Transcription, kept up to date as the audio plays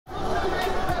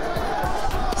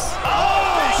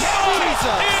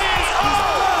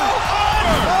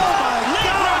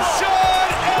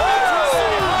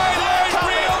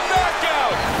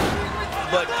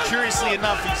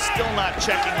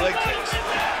checking leg kicks.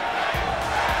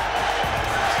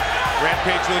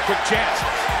 Rampage with a quick chance.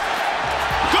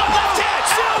 Good left hand!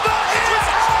 Silva is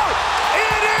out!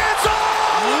 It is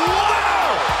all!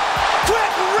 Wow!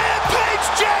 Quick Rampage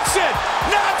Jackson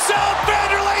knocks out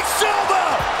Vanderlei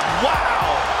Silva!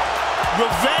 Wow!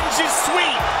 Revenge is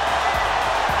sweet.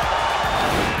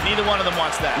 Neither one of them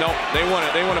wants that. No, they want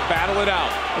it. They want to battle it out.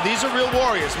 Well, these are real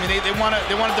warriors. I mean, they want a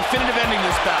definitive ending to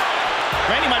this bout.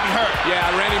 Randy might be hurt. Yeah,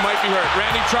 Randy might be hurt.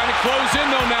 Randy trying to close in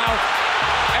though now.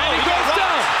 And he goes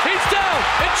down. He's down.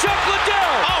 And Chuck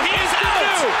Liddell. Oh, he is the out.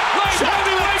 new light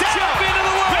heavyweight champion of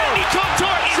the world. Randy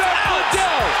Couture is Chuck out.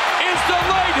 Liddell is the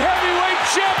light heavyweight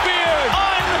champion.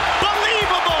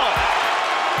 Unbelievable.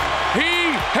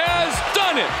 He has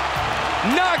done it.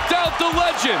 Knocked out the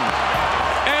legend.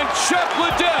 And Chuck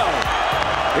Liddell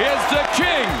is the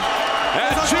king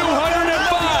at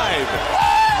 205.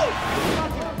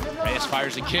 Reyes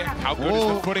fires a kick. How good is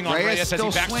the footing on Reyes as he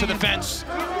backs to the fence?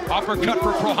 Uppercut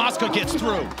for Prochazka gets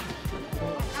through.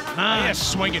 Reyes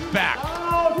swinging back.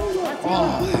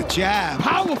 Oh, that jab.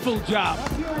 Powerful jab.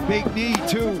 Big knee,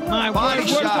 too. My body word,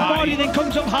 works the body, then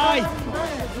comes up high.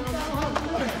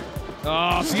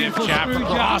 Oh, stiff Beautiful jab for screw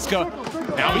jab.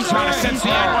 Prochazka. Now he's trying to sense the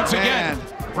end once again.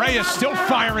 Reyes still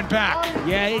firing back.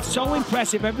 Yeah, it's so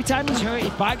impressive. Every time he's hurt, he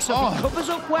backs up, he covers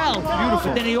up well.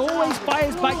 Beautiful. But then he always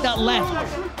fires back that left.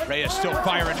 Reyes still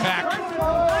firing back.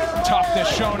 Toughness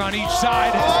shown on each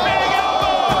side. Spinning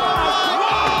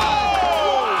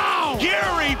Wow!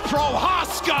 Gary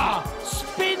Prochazka!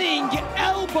 Spinning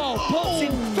elbow, puts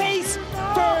him face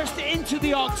first into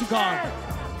the octagon.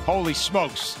 Holy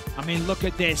smokes. I mean, look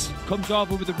at this. Comes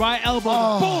over with the right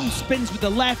elbow, boom, spins with the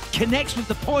left, connects with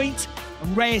the point,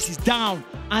 and Reyes is down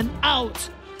and out,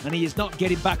 and he is not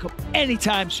getting back up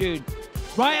anytime soon.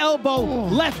 Right elbow,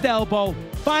 left elbow,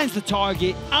 finds the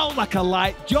target, out like a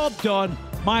light, job done.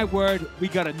 My word, we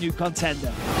got a new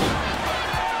contender.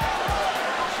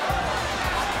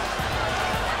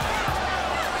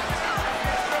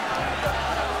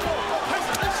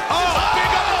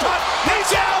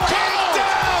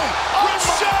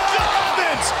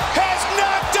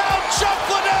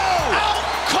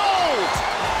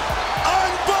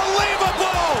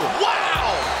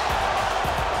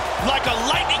 like a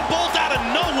lightning bolt out of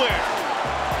nowhere.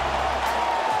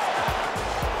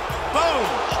 Boom!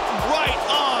 Right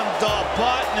on the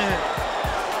button.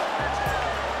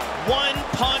 One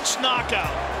punch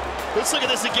knockout. Let's look at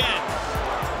this again.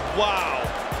 Wow.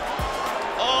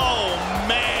 Oh,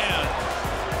 man.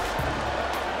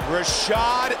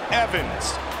 Rashad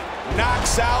Evans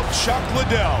knocks out Chuck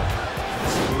Liddell.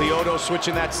 Lyoto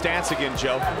switching that stance again,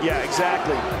 Joe. Yeah,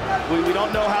 exactly. We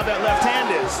don't know how that left hand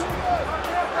is.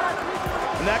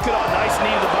 And that could have a nice knee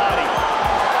to the body.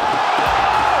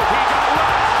 He got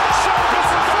right. Shoulders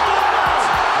and shoulders.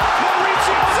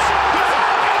 Mauricio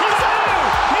he's out.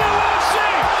 UFC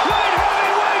light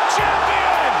heavyweight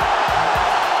champion.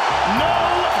 No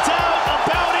doubt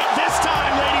about it this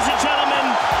time, ladies and gentlemen.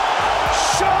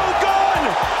 Shogun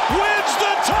wins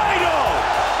the title.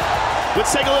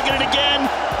 Let's take a look at it again.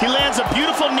 He lands a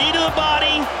beautiful knee to the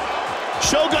body.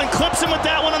 Shogun clips him with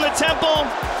that one on the temple.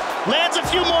 Lands a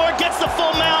few more, gets the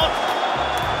full mount,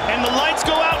 and the lights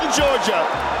go out in Georgia.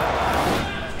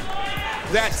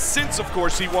 That since, of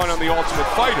course, he won on the Ultimate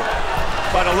Fighter.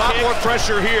 But a lot more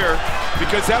pressure here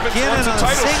because Evans wants a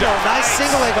title shot. Nice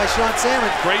single leg by Sean Salmon.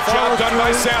 Great job done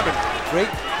by Salmon. Great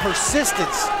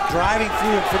persistence, driving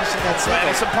through and finishing that single.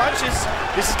 Landing some punches.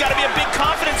 This has got to be a big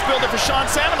confidence builder for Sean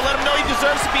Salmon to let him know he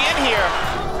deserves to be in here.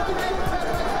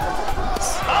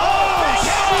 Oh,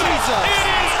 Jesus! It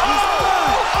is all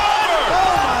over!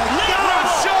 Oh, my God!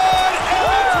 Rashad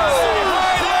Evans,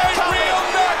 highlight reel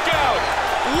knockout.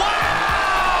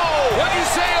 Wow! What do you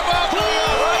say about Who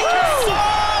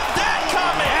saw that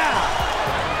coming?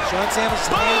 Sean Salmon's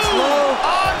hands Boom! low.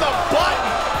 On the button.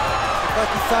 Looked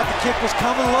like he thought the kick was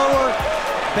coming lower.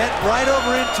 Bent right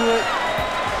over into it.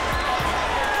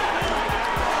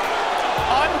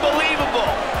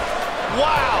 Unbelievable.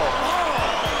 Wow.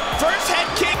 First head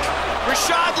kick,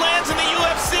 Rashad lands in the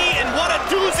UFC, and what a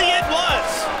doozy it was.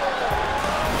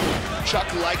 Chuck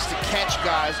likes to catch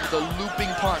guys with a looping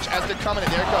punch as they're coming in.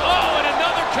 There it goes. Oh, and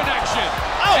another connection.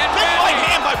 Oh, and big right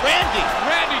hand by Randy.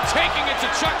 Randy taking it to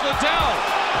Chuck Liddell.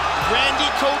 Randy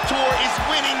Couture is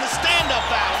winning the stand-up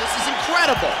battle. This is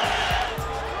incredible.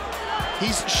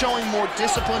 He's showing more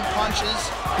disciplined punches.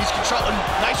 He's controlling.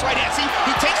 Nice right hand. See,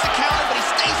 he takes the counter, but he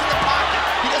stays in the pocket.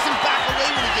 He doesn't back away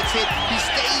when he gets hit. He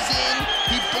stays in,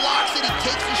 he blocks it, he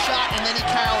takes the shot, and then he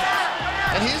counters.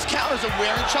 And his counters are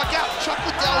wearing Chuck out. Chuck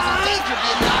Liddell's in danger of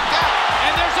being knocked out.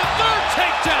 And there's a third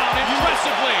takedown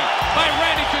impressively by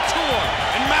Randy Couture.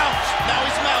 And mounts. Now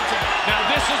he's mounting. Now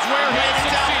this is where he has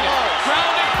succeeded. Down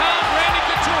Ground and pound Randy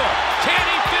Couture. Can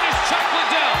he finish Chuck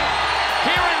Liddell?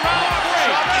 Here in round 3.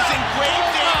 Chuck is in grave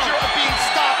danger of being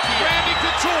stopped here. Randy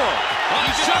Couture on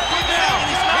Chuck Liddell.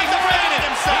 He's not defending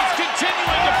himself. He's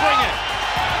continuing to bring it.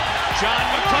 John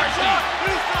McCarthy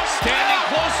standing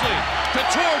closely.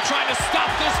 Couture trying to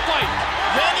stop this fight.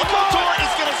 Randy Couture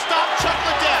is going to stop Chuck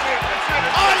Liddell.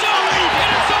 Unbelievable! It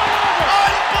is all over!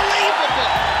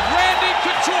 Unbelievable! Randy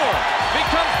Couture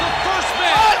becomes the first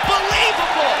man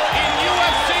Unbelievable! in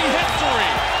UFC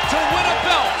history to win a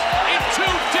belt in 2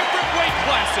 different weight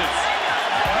classes.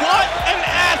 What an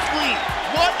athlete!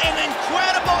 What an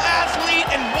incredible athlete,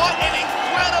 and what an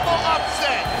incredible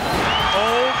upset!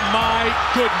 Oh my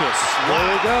goodness. There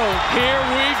we go. Here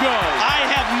we go. I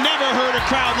have never heard a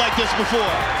crowd like this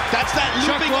before. That's that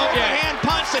looping overhand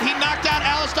punch that he knocked out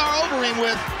Alistair Overeem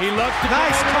with. He loves to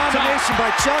Nice combination by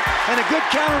Chuck and a good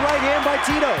counter right hand by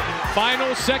Tito.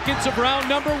 Final seconds of round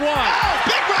number 1. Oh,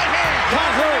 big right hand!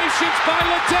 Combinations by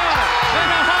Liddell and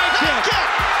a high kick.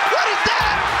 What is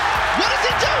that? What is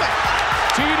he doing?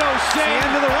 Tito saying,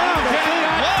 End of the round, you I think.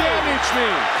 cannot damage me.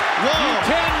 Whoa. You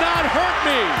cannot hurt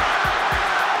me.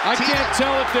 I Tito. can't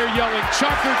tell if they're yelling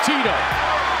Chuck or Tito.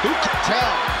 Who can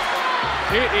tell?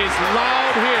 It is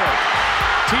loud here.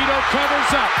 Tito covers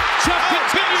up. Chuck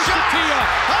continues to tee up.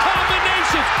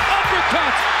 Combinations,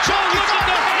 uppercuts. Chuck is look at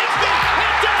the hands back.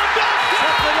 Head down, back.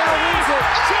 Chuck Liddell wins it.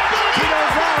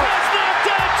 Tito's out. That's not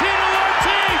down. Tito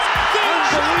Ortiz.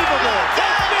 Unbelievable.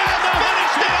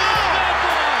 Finished it off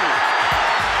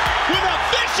with a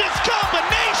vicious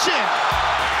combination.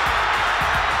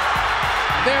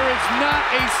 There is not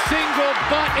a single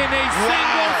butt in a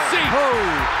single seat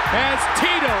as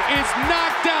Tito is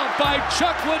knocked out by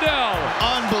Chuck Liddell.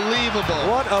 Unbelievable.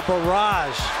 What a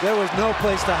barrage. There was no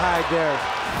place to hide there.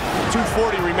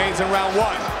 240 remains in round 1.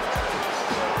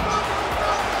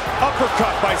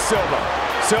 Uppercut by Silva.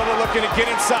 Silva looking to get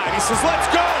inside. He says, let's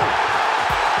go.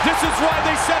 This is why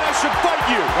they said I should fight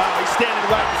you. Wow, he's standing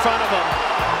right in front of him.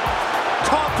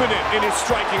 Confident in his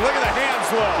striking. Look at the hands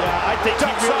low. Yeah, I think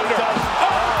Ducks he really under. does.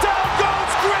 Oh, down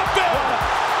goes Griffin.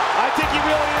 I think he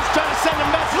really is trying to send a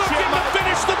message here. Looking to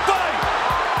finish the fight.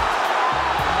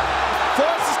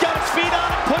 Forrest has got his feet on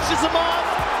him, pushes him off.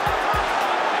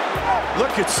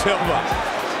 Look at Silva.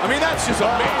 I mean, that's just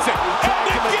amazing.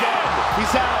 And again.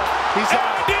 He's out. He's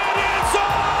out. And it is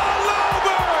all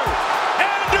over.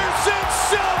 Anderson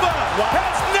Silva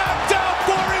has knocked out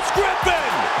Boris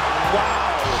Griffin. Wow.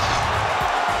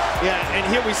 Yeah, and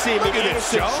here we see Look at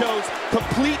this, Anderson Joe. shows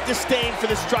complete disdain for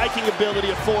the striking ability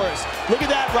of Forrest. Look at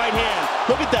that right hand.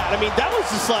 Look at that. I mean, that was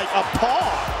just like a paw.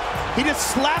 He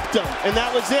just slapped him, and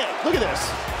that was it. Look at this.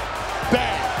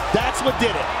 Bang. That's what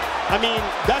did it. I mean,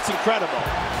 that's incredible.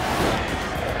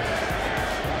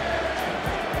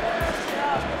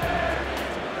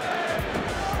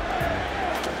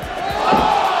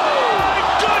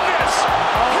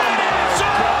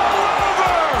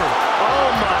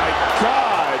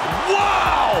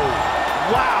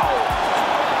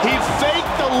 He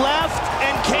faked the left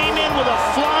and came in with a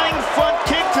flying front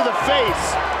kick to the face.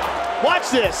 Watch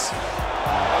this.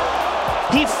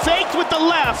 He faked with the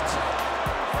left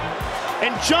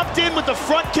and jumped in with the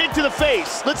front kick to the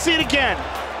face. Let's see it again.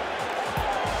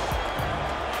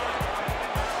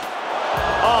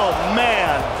 Oh,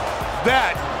 man.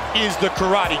 That is the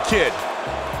Karate Kid.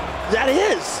 That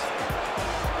is.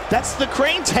 That's the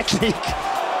crane technique.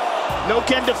 No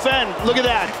can defend. Look at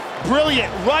that. Brilliant.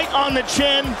 Right on the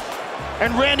chin.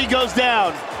 And Randy goes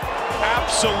down.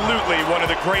 Absolutely one of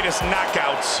the greatest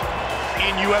knockouts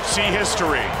in UFC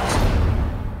history.